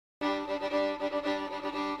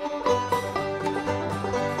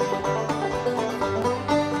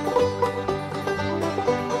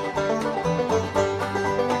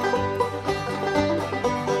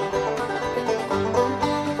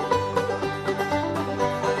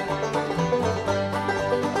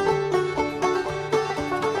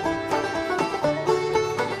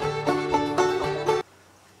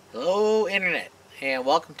and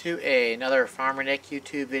welcome to another Farmer Nick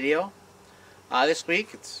YouTube video. This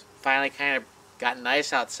week it's finally kind of gotten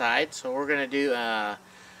nice outside, so we're going to do a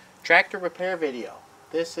tractor repair video.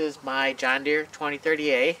 This is my John Deere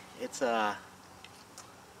 2030A. It's about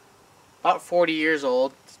 40 years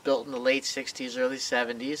old. It's built in the late 60s, early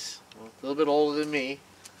 70s. A little bit older than me.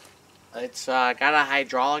 It's got a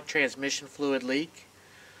hydraulic transmission fluid leak,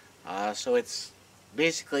 so it's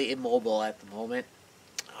basically immobile at the moment.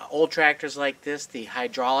 Old tractors like this, the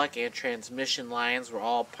hydraulic and transmission lines were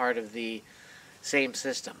all part of the same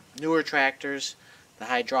system. Newer tractors, the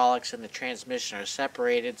hydraulics and the transmission are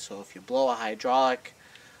separated, so if you blow a hydraulic,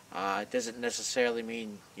 it doesn't necessarily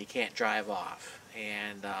mean you can't drive off.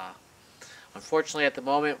 And unfortunately at the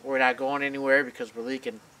moment we're not going anywhere because we're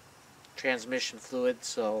leaking transmission fluid,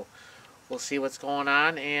 so we'll see what's going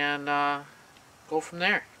on and go from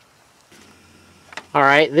there.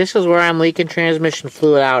 Alright, this is where I'm leaking transmission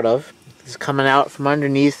fluid out of. It's coming out from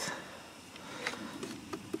underneath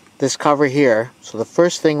this cover here. So the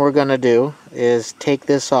first thing we're going to do is take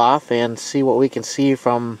this off and see what we can see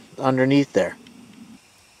from underneath there.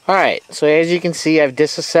 Alright, so as you can see, I've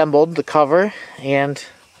disassembled the cover and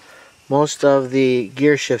most of the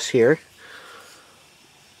gear shifts here.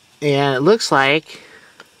 And it looks like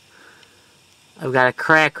I've got a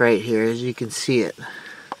crack right here, as you can see it.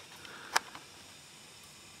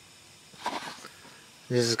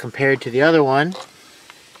 This is compared to the other one.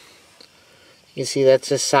 You can see that's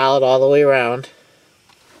just solid all the way around.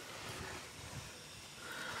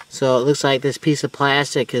 So it looks like this piece of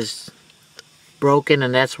plastic is broken,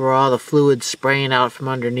 and that's where all the fluid's spraying out from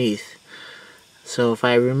underneath. So if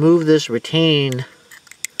I remove this retaining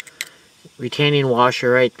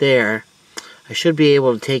washer right there, I should be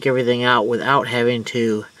able to take everything out without having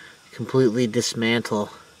to completely dismantle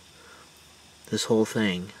this whole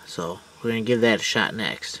thing. So we're going to give that a shot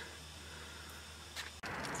next.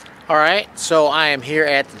 Alright, so I am here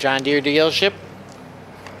at the John Deere dealership.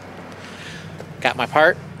 Got my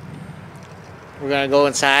part. We're going to go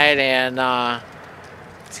inside and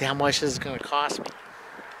see how much this is going to cost me.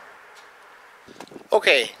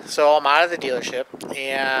 Okay, so I'm out of the dealership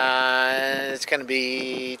and it's going to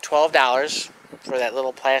be $12 for that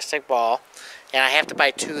little plastic ball. And I have to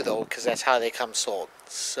buy two though, because that's how they come sold.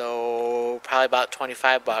 So probably about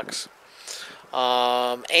 25 bucks.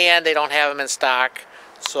 And they don't have them in stock,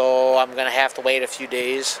 so I'm gonna have to wait a few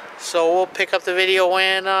days. So we'll pick up the video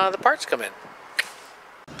when the parts come in.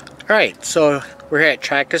 Alright, so we're here at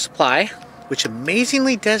Tractor Supply, which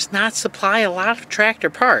amazingly does not supply a lot of tractor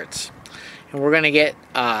parts. And we're gonna get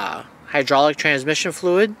hydraulic transmission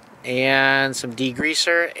fluid and some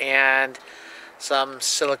degreaser and some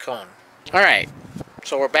silicone. Alright,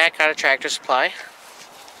 so we're back out of Tractor Supply.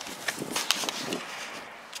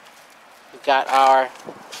 Got our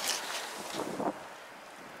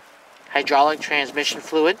hydraulic transmission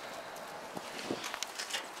fluid.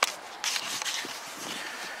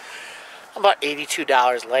 About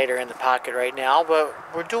 $82 lighter in the pocket right now, but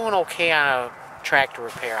we're doing okay on a tractor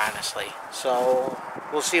repair, honestly. So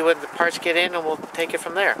we'll see when the parts get in and we'll take it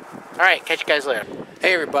from there. Alright, catch you guys later.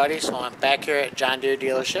 Hey everybody, so I'm back here at John Deere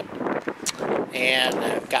dealership and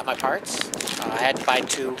I've got my parts. I had to buy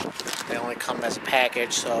two. They only come as a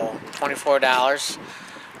package, so $24.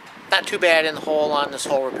 Not too bad in the hole on this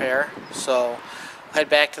whole repair. So we'll head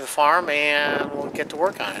back to the farm and we'll get to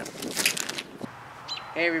work on it.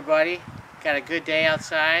 Hey everybody, got a good day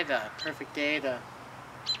outside, a perfect day to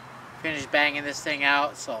finish banging this thing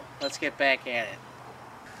out, so let's get back at it.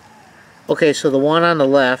 Okay, so the one on the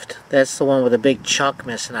left, that's the one with a big chunk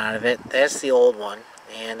missing out of it. That's the old one,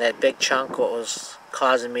 and that big chunk what was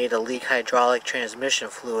causing me to leak hydraulic transmission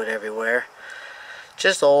fluid everywhere.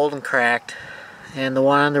 Just old and cracked. And the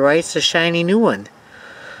one on the right's a shiny new one.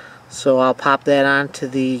 So I'll pop that onto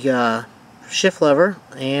the shift lever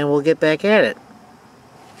and we'll get back at it.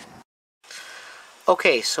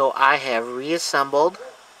 Okay, so I have reassembled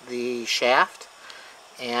the shaft,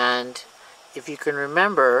 and if you can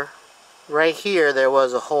remember, right here there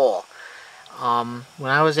was a hole. When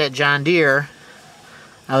I was at John Deere,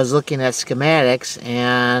 I was looking at schematics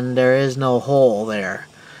and there is no hole there.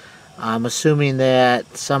 I'm assuming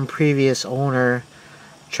that some previous owner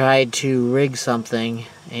tried to rig something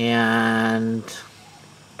and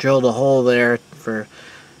drilled a hole there for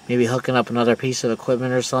maybe hooking up another piece of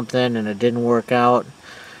equipment or something, and it didn't work out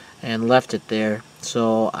and left it there.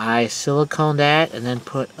 So I siliconed that and then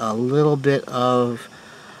put a little bit of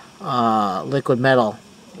liquid metal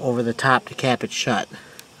over the top to cap it shut.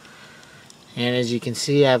 And as you can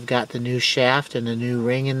see, I've got the new shaft and the new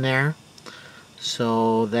ring in there.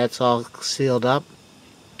 So that's all sealed up.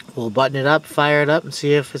 We'll button it up, fire it up, and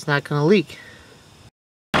see if it's not going to leak.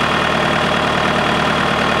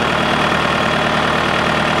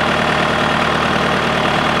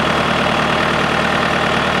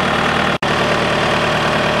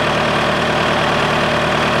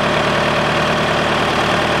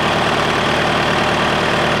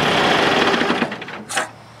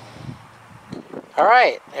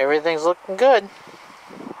 Alright, everything's looking good.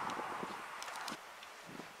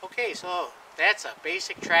 Okay, so that's a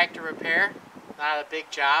basic tractor repair. Not a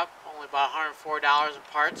big job, only about $104 in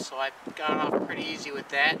parts, so I got off pretty easy with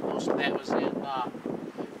that. Most of that was in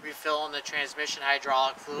refilling the transmission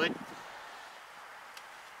hydraulic fluid.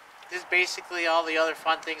 This is basically all the other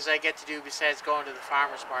fun things I get to do besides going to the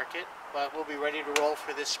farmer's market. But we'll be ready to roll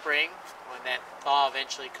for this spring when that thaw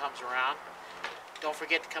eventually comes around. Don't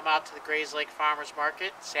forget to come out to the Grays Lake Farmers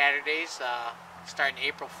Market Saturdays, starting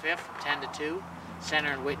April 5th from 10 to 2,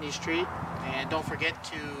 Center and Whitney Street. And don't forget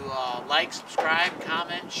to like, subscribe,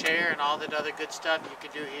 comment, share, and all that other good stuff you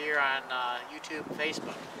can do here on YouTube and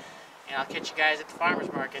Facebook. And I'll catch you guys at the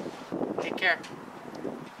farmers market. Take care.